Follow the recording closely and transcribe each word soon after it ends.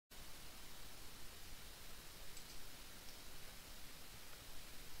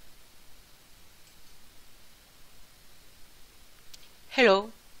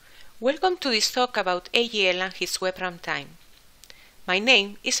Hello, welcome to this talk about AGL and his web runtime. My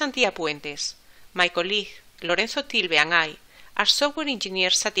name is Antia Puentes. My colleague Lorenzo, Tilve and I are software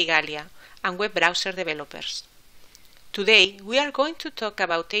engineers at Igalia and web browser developers. Today we are going to talk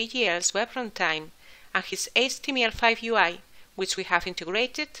about AGL's web runtime and his HTML5 UI, which we have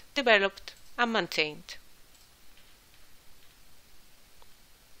integrated, developed and maintained.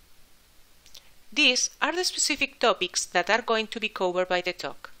 These are the specific topics that are going to be covered by the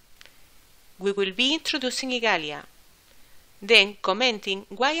talk. We will be introducing Igalia, then commenting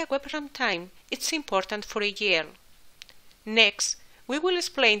why a web runtime is important for AGL. Next, we will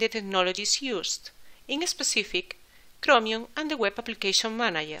explain the technologies used, in specific, Chromium and the Web Application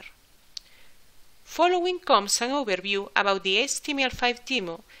Manager. Following comes an overview about the HTML5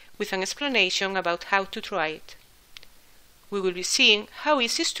 demo with an explanation about how to try it. We will be seeing how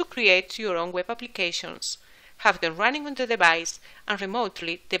easy it is to create your own web applications, have them running on the device, and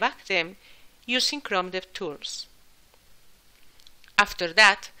remotely debug them using Chrome DevTools. After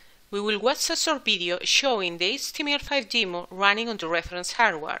that, we will watch a short video showing the HTML5 demo running on the reference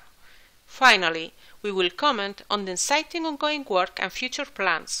hardware. Finally, we will comment on the exciting ongoing work and future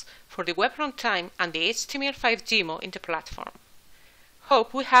plans for the web runtime and the HTML5 demo in the platform.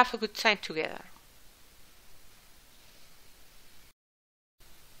 Hope we have a good time together.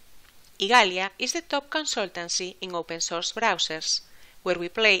 Igalia is the top consultancy in open source browsers, where we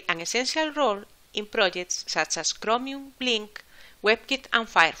play an essential role in projects such as Chromium, Blink, WebKit and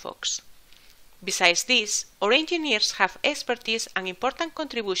Firefox. Besides this, our engineers have expertise and important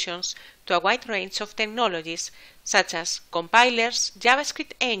contributions to a wide range of technologies such as compilers,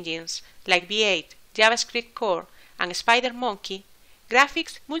 JavaScript engines like V8, JavaScript Core and SpiderMonkey,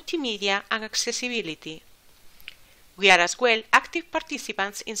 graphics, multimedia and accessibility. We are as well active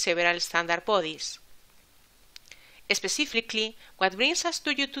participants in several standard bodies. Specifically, what brings us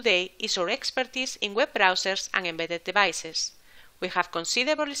to you today is our expertise in web browsers and embedded devices. We have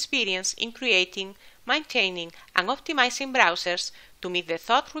considerable experience in creating, maintaining and optimizing browsers to meet the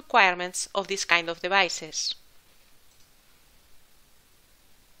thought requirements of this kind of devices.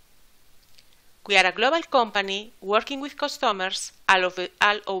 We are a global company working with customers all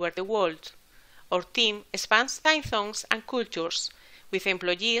over the world. Our team spans time zones and cultures, with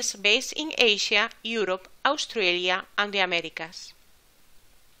employees based in Asia, Europe, Australia and the Americas.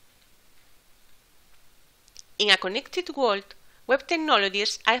 In a connected world, web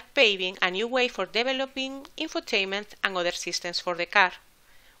technologies are paving a new way for developing infotainment and other systems for the car.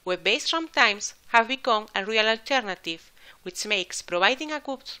 Web-based runtimes have become a real alternative, which makes providing a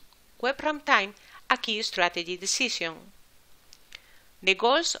good web runtime a key strategy decision. The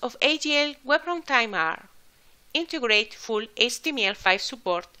goals of AGL Web Runtime are: integrate full HTML5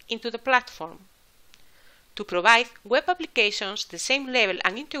 support into the platform, to provide web applications the same level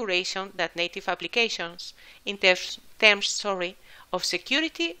and integration that native applications in terms of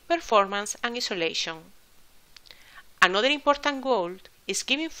security, performance and isolation. Another important goal is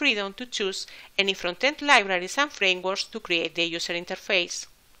giving freedom to choose any front-end libraries and frameworks to create the user interface.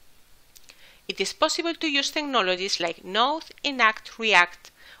 It is possible to use technologies like Node, Enact,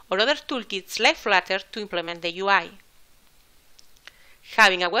 React, or other toolkits like Flutter to implement the UI.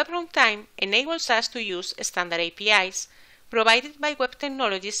 Having a web runtime enables us to use standard APIs provided by web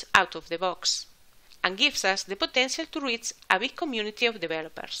technologies out of the box, and gives us the potential to reach a big community of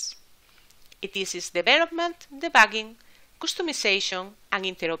developers. It eases development, debugging, customization, and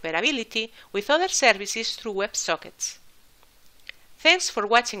interoperability with other services through WebSockets. Thanks for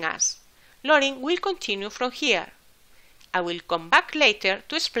watching us. Loren will continue from here. I will come back later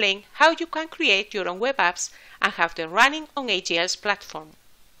to explain how you can create your own web apps and have them running on AGL's platform.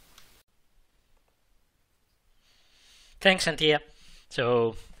 Thanks, Antia.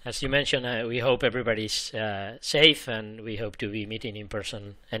 So, as you mentioned, we hope everybody's safe, and we hope to be meeting in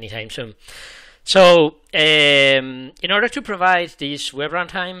person anytime soon. So, in order to provide this web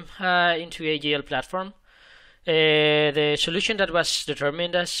runtime into AGL platform, the solution that was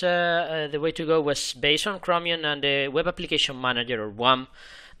determined as the way to go was based on Chromium and the Web Application Manager, or WAM,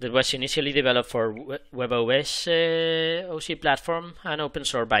 that was initially developed for WebOS OC platform and open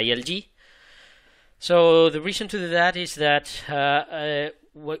source by LG. So the reason to do that is that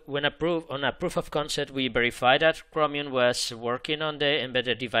when on a proof of concept, we verified that Chromium was working on the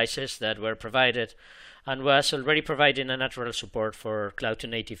embedded devices that were provided, and was already providing a natural support for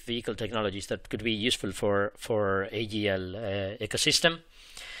cloud-to-native vehicle technologies that could be useful for AGL ecosystem.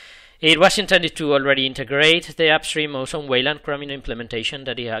 It was intended to already integrate the upstream Ozone Wayland Chromium implementation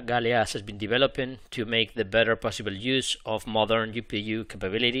that Igalia has been developing to make the better possible use of modern GPU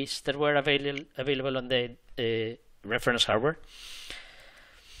capabilities that were available on the reference hardware.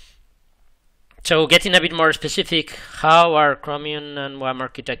 So getting a bit more specific, how our Chromium and WAM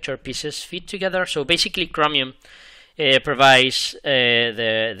architecture pieces fit together. So basically Chromium provides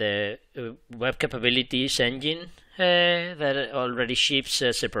the web capabilities engine that already ships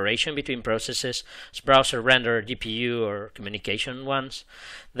separation between processes, browser, render, GPU, or communication ones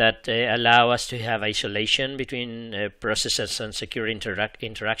that allow us to have isolation between processes and secure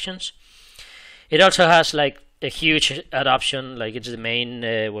interactions. It also has like a huge adoption, like it's the main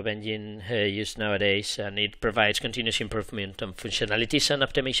web engine used nowadays, and it provides continuous improvement on functionalities and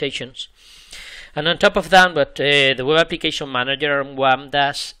optimizations. And on top of that, what the Web Application Manager WAM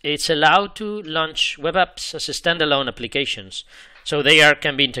does, it's allowed to launch web apps as standalone applications. So they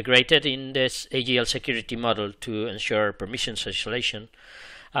can be integrated in this AGL security model to ensure permissions isolation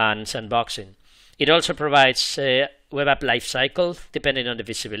and sandboxing. It also provides web app lifecycle depending on the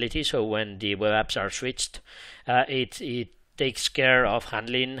visibility. So when the web apps are switched, it takes care of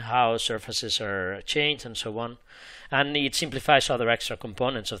handling how surfaces are changed and so on. And it simplifies other extra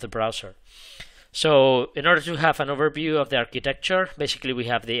components of the browser. So in order to have an overview of the architecture, basically we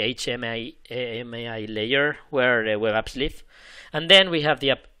have the HTML layer where the web apps live. And then we have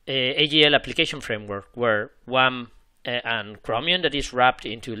the AGL application framework where WAM and Chromium that is wrapped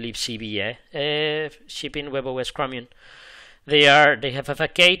into libcbe shipping WebOS Chromium. They have a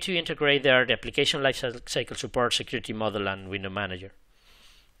FAK to integrate the application lifecycle support, security model, and window manager.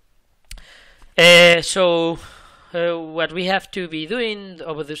 What we have to be doing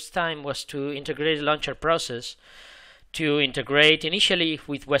over this time was to integrate the launcher process, to integrate initially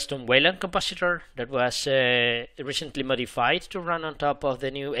with Weston Wayland compositor that was recently modified to run on top of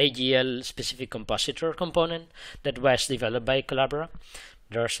the new AGL specific compositor component that was developed by Collabora.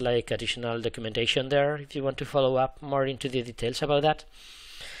 There's like additional documentation there if you want to follow up more into the details about that.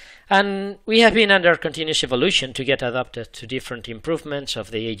 And we have been under continuous evolution to get adapted to different improvements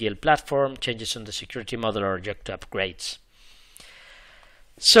of the AGL platform, changes on the security model, or Yocto upgrades.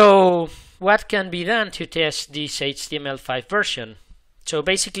 So what can be done to test this HTML5 version? So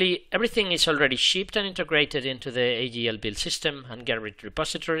basically everything is already shipped and integrated into the AGL build system and Gerrit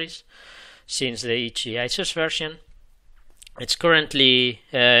repositories since the HTISOS version. It's currently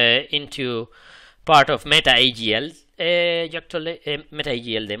into part of Meta AGL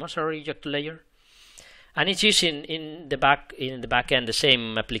demo, Yocto layer, and it's using in the back end the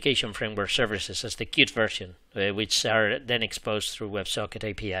same application framework services as the Qt version, which are then exposed through WebSocket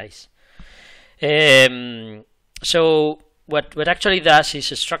APIs. So what actually does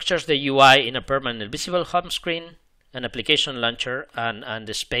is it structures the UI in a permanent visible home screen, an application launcher, and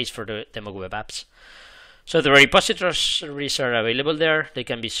the space for the demo web apps. So the repositories are available there. They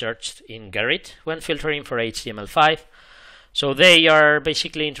can be searched in Gerrit when filtering for HTML5. So they are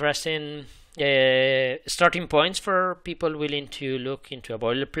basically interesting starting points for people willing to look into a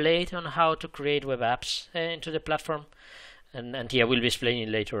boilerplate on how to create web apps into the platform. And Antia will be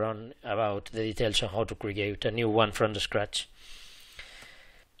explaining later on about the details on how to create a new one from the scratch.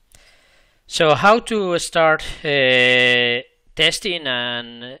 So how to start testing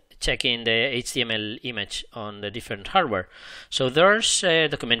and checking the HTML image on the different hardware. So there's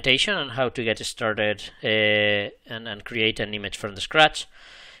documentation on how to get started and create an image from the scratch.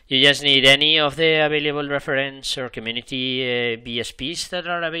 You just need any of the available reference or community BSPs that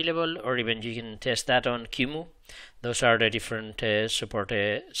are available, or even you can test that on QEMU. Those are the different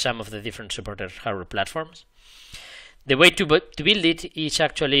some of the different supported hardware platforms. The way to build it is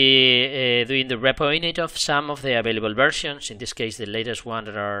actually doing the repo init of some of the available versions. In this case, the latest one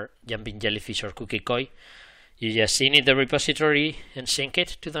that are Jumping Jellyfish or Cookie Koi. You just init the repository and sync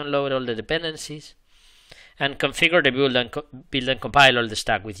it to download all the dependencies, and configure the build and compile all the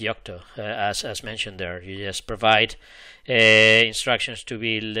stack with Yocto, as mentioned there. You just provide instructions to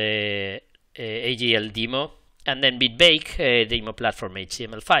build AGL demo, and then bake demo platform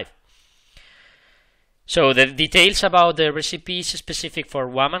HTML5. So the details about the recipes specific for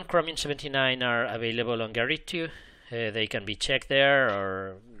WAM and Chromium 79 are available on Gerrit too. They can be checked there,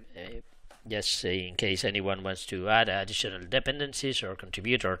 or just in case anyone wants to add additional dependencies or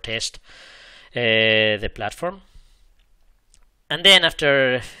contribute or test the platform. And then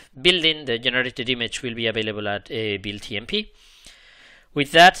after building, the generated image will be available at build TMP.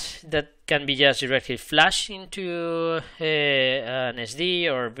 With that can be just directly flashed into an SD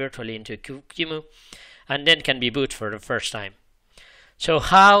or virtually into QEMU, and then can be boot for the first time. So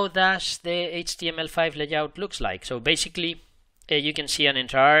how does the HTML5 layout looks like? So basically you can see an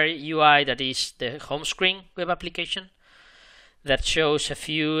entire UI that is the home screen web application that shows a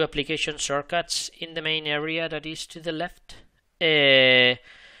few application shortcuts in the main area that is to the left, and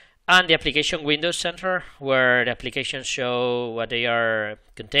the application Windows Center where the applications show what they are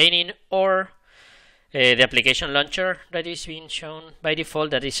containing, or The application launcher that is being shown by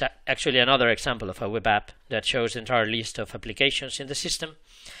default, that is actually another example of a web app that shows the entire list of applications in the system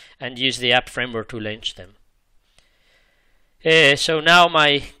and use the app framework to launch them. So now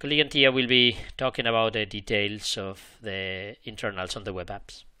my colleague Antia will be talking about the details of the internals on the web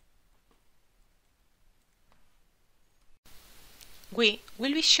apps. We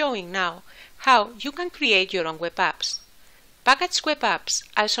will be showing now how you can create your own web apps. Packaged web apps,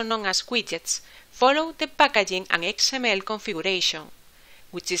 also known as widgets, follow the packaging and XML configuration,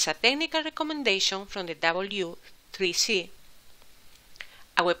 which is a technical recommendation from the W3C.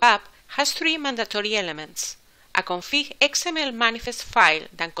 A web app has three mandatory elements: a config XML manifest file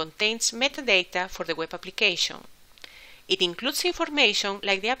that contains metadata for the web application. It includes information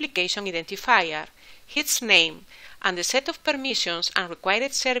like the application identifier, its name, and the set of permissions and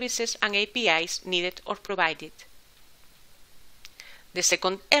required services and APIs needed or provided. The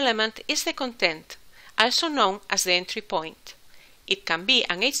second element is the content, also known as the entry point. It can be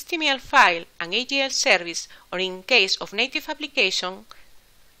an HTML file, an AGL service, or in case of native application,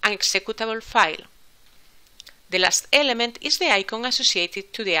 an executable file. The last element is the icon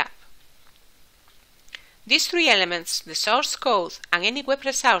associated to the app. These three elements, the source code and any web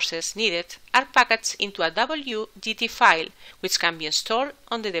resources needed, are packaged into a WGT file, which can be installed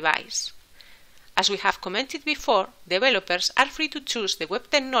on the device. As we have commented before, developers are free to choose the web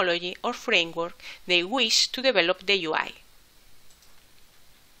technology or framework they wish to develop the UI.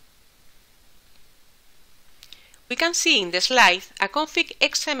 We can see in the slide a config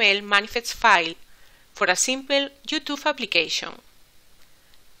XML manifest file for a simple YouTube application.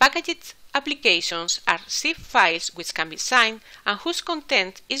 Packaged applications are zip files which can be signed and whose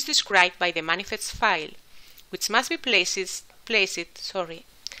content is described by the manifest file, which must be placed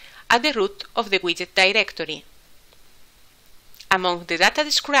at the root of the widget directory. Among the data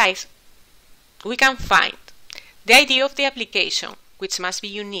described, we can find the ID of the application, which must be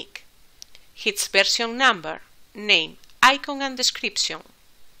unique, its version number, name, icon and description,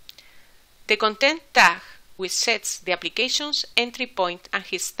 the content tag, which sets the application's entry point and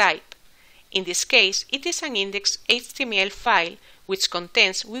its type. In this case, it is an index HTML file, which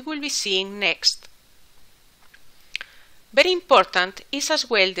contains we will be seeing next. Very important is as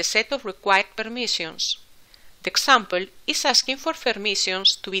well the set of required permissions. The example is asking for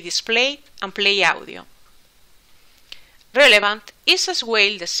permissions to be displayed and play audio. Relevant is as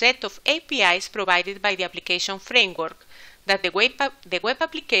well the set of APIs provided by the application framework that the web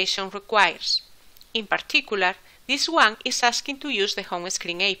application requires. In particular, this one is asking to use the home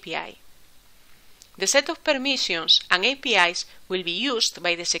screen API. The set of permissions and APIs will be used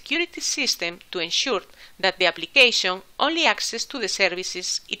by the security system to ensure that the application only accesses to the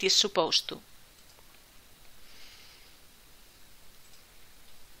services it is supposed to.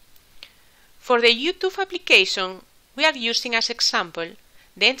 For the YouTube application we are using as example,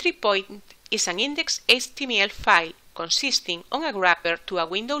 the entry point is an index HTML file consisting of a wrapper to a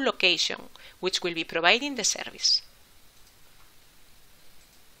window location, which will be providing the service.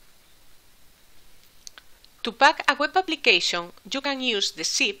 To pack a web application, you can use the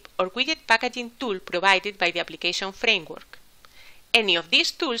zip or widget packaging tool provided by the application framework. Any of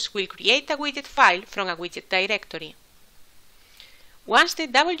these tools will create a widget file from a widget directory. Once the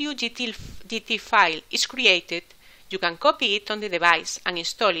WGT file is created, you can copy it on the device and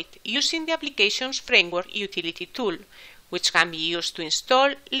install it using the application's framework utility tool, which can be used to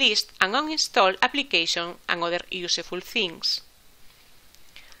install, list, and uninstall applications and other useful things.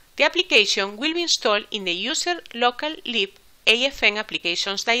 The application will be installed in the user local lib AFN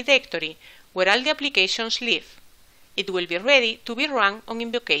applications directory, where all the applications live. It will be ready to be run on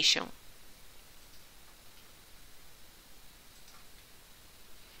invocation.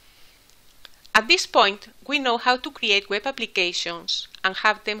 At this point, we know how to create web applications and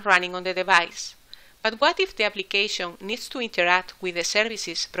have them running on the device. But what if the application needs to interact with the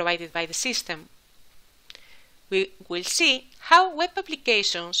services provided by the system? We will see how web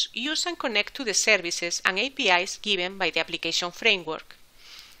applications use and connect to the services and APIs given by the application framework.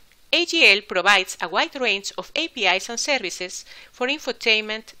 AGL provides a wide range of APIs and services for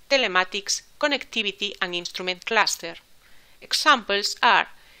infotainment, telematics, connectivity, and instrument cluster. Examples are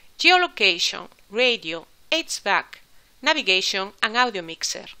geolocation, radio, HVAC, navigation, and audio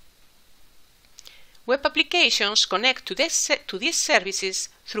mixer. Web applications connect to these services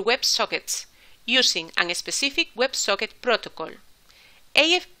through WebSockets, using a specific WebSocket protocol.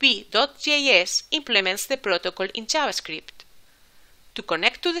 AFP.js implements the protocol in JavaScript. To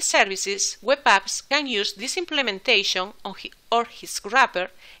connect to the services, web apps can use this implementation or its wrapper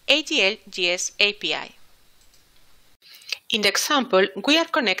AGL.js API. In the example, we are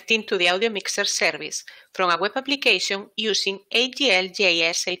connecting to the audio mixer service from a web application using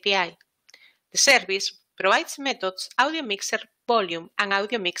AGL.js API. The service provides methods audio mixer volume and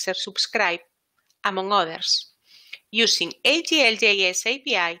audio mixer subscribe, among others. Using AGL.js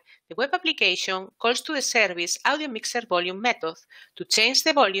API, the web application calls to the service audio mixer volume method to change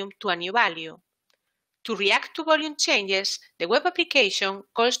the volume to a new value. To react to volume changes, the web application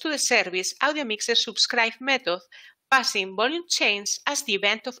calls to the service audio mixer subscribe method, passing volume change as the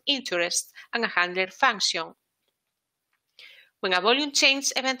event of interest and a handler function. When a volume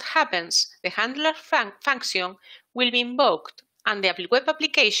change event happens, the handler function will be invoked and the web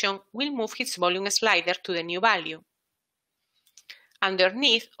application will move its volume slider to the new value.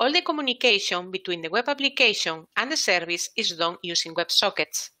 Underneath, all the communication between the web application and the service is done using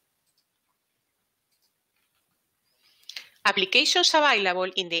WebSockets. Applications available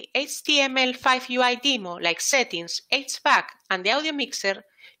in the HTML5 UI demo like settings, HVAC, and the audio mixer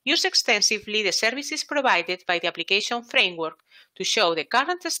use extensively the services provided by the application framework to show the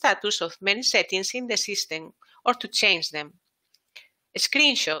current status of many settings in the system or to change them.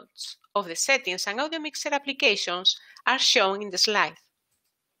 Screenshots of the settings and audio mixer applications are shown in the slide.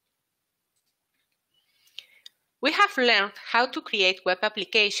 We have learned how to create web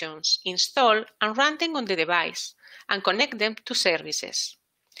applications, install and run them on the device, and connect them to services.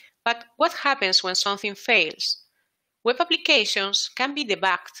 But what happens when something fails? Web applications can be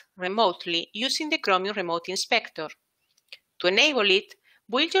debugged remotely using the Chromium Remote Inspector. To enable it,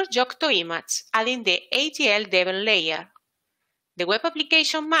 build your Yocto image, adding the AGL devel layer. The Web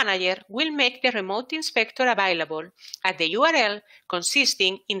Application Manager will make the Remote Inspector available at the URL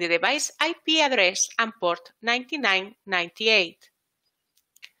consisting in the device IP address and port 9998.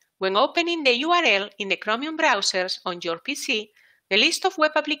 When opening the URL in the Chromium browsers on your PC, the list of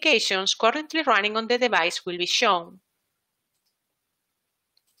web applications currently running on the device will be shown.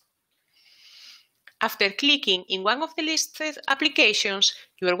 After clicking in one of the listed applications,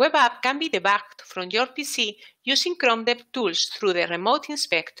 your web app can be debugged from your PC using Chrome DevTools through the Remote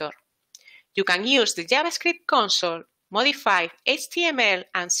Inspector. You can use the JavaScript console, modify HTML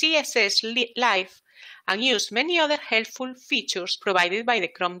and CSS live, and use many other helpful features provided by the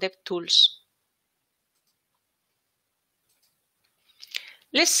Chrome DevTools.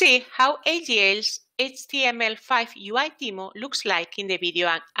 Let's see how AGL's HTML5 UI demo looks like in the video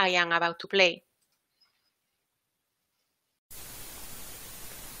I am about to play.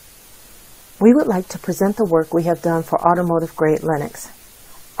 We would like to present the work we have done for automotive-grade Linux.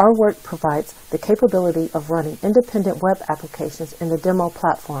 Our work provides the capability of running independent web applications in the demo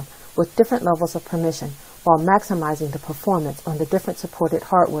platform with different levels of permission while maximizing the performance on the different supported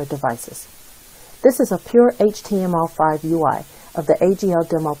hardware devices. This is a pure HTML5 UI of the AGL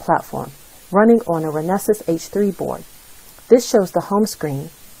demo platform running on a Renesas H3 board. This shows the home screen,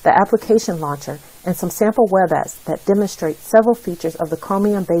 the application launcher, and some sample web apps that demonstrate several features of the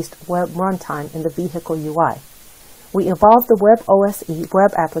Chromium-based web runtime in the vehicle UI. We evolved the WebOSE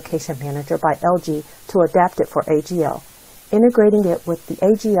Web Application Manager by LG to adapt it for AGL, integrating it with the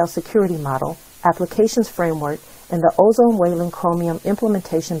AGL security model, applications framework, and the Ozone Wayland Chromium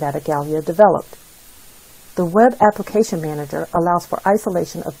implementation that Igalia developed. The Web Application Manager allows for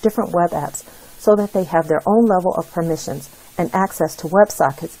isolation of different web apps so that they have their own level of permissions and access to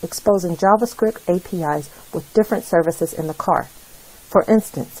WebSockets, exposing JavaScript APIs with different services in the car. For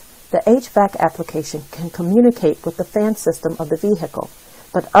instance, the HVAC application can communicate with the fan system of the vehicle,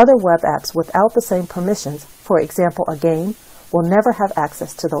 but other web apps without the same permissions, for example a game, will never have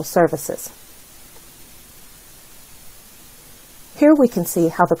access to those services. Here we can see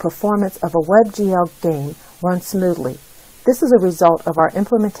how the performance of a WebGL game runs smoothly. This is a result of our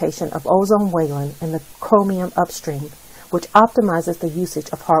implementation of Ozone Wayland in the Chromium upstream, which optimizes the usage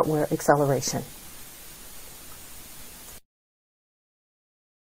of hardware acceleration.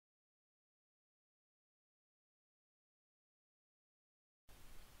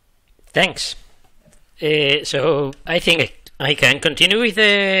 Thanks. So I think I can continue with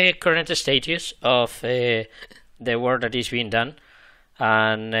the current status of the work that is being done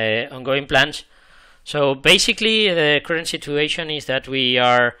and ongoing plans. So basically the current situation is that we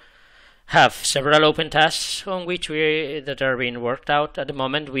have several open tasks on which that are being worked out at the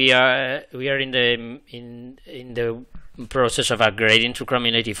moment. We are in the process of upgrading to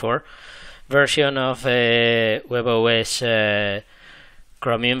Chromium 84 version of WebOS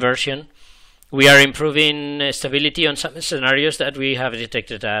Chromium version. We are improving stability on some scenarios that we have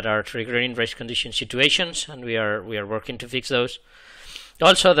detected that are triggering race condition situations, and we are working to fix those.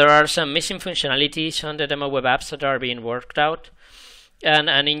 Also, there are some missing functionalities on the demo web apps that are being worked out,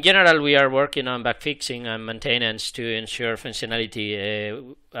 And in general, we are working on bug fixing and maintenance to ensure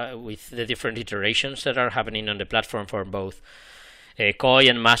functionality with the different iterations that are happening on the platform for both COI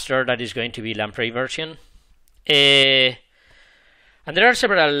and master, that is going to be lamprey version. And there are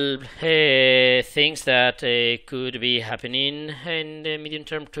several things that could be happening in the medium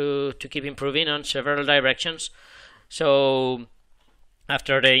term to keep improving on several directions. So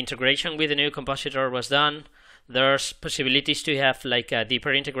after the integration with the new compositor was done, there's possibilities to have like a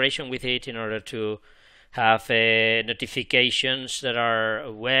deeper integration with it in order to have notifications that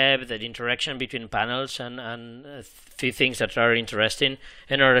are web, that interaction between panels, and a few things that are interesting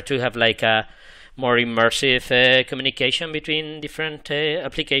in order to have like a more immersive communication between different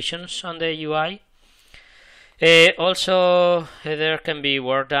applications on the UI. Also, there can be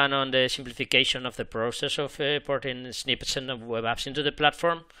work done on the simplification of the process of porting snippets of web apps into the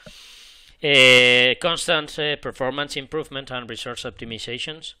platform. Constant performance improvement and resource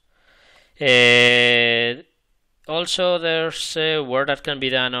optimizations. Also, there's work that can be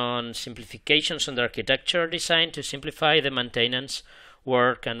done on simplifications on the architecture design to simplify the maintenance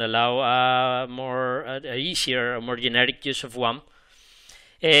work and allow a easier, more generic use of WAM.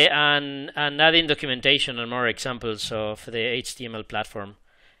 And adding documentation and more examples of the HTML platform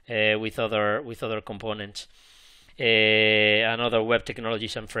with other components. And other web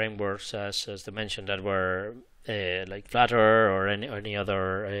technologies and frameworks, as they mentioned, that were like Flutter or any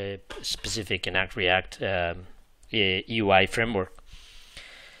other specific React UI framework.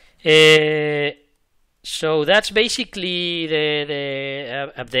 So that's basically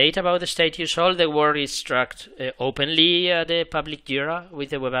the update about the status. All the work is tracked openly at the public Jira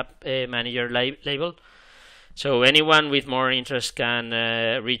with the Web App Manager label. So anyone with more interest can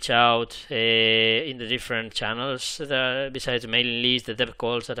reach out in the different channels besides the mailing list, the dev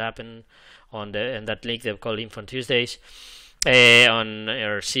calls that happen on that link, dev call info on Tuesdays, on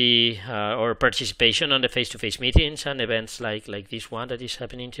RC or participation on the face-to-face meetings and events like this one that is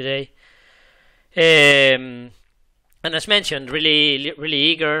happening today. And as mentioned, really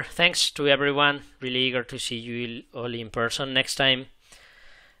eager. Thanks to everyone. Really eager to see you all in person next time.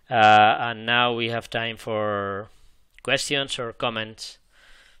 And now we have time for questions or comments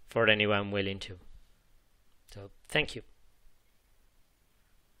for anyone willing to. So thank you.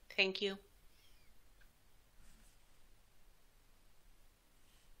 Thank you.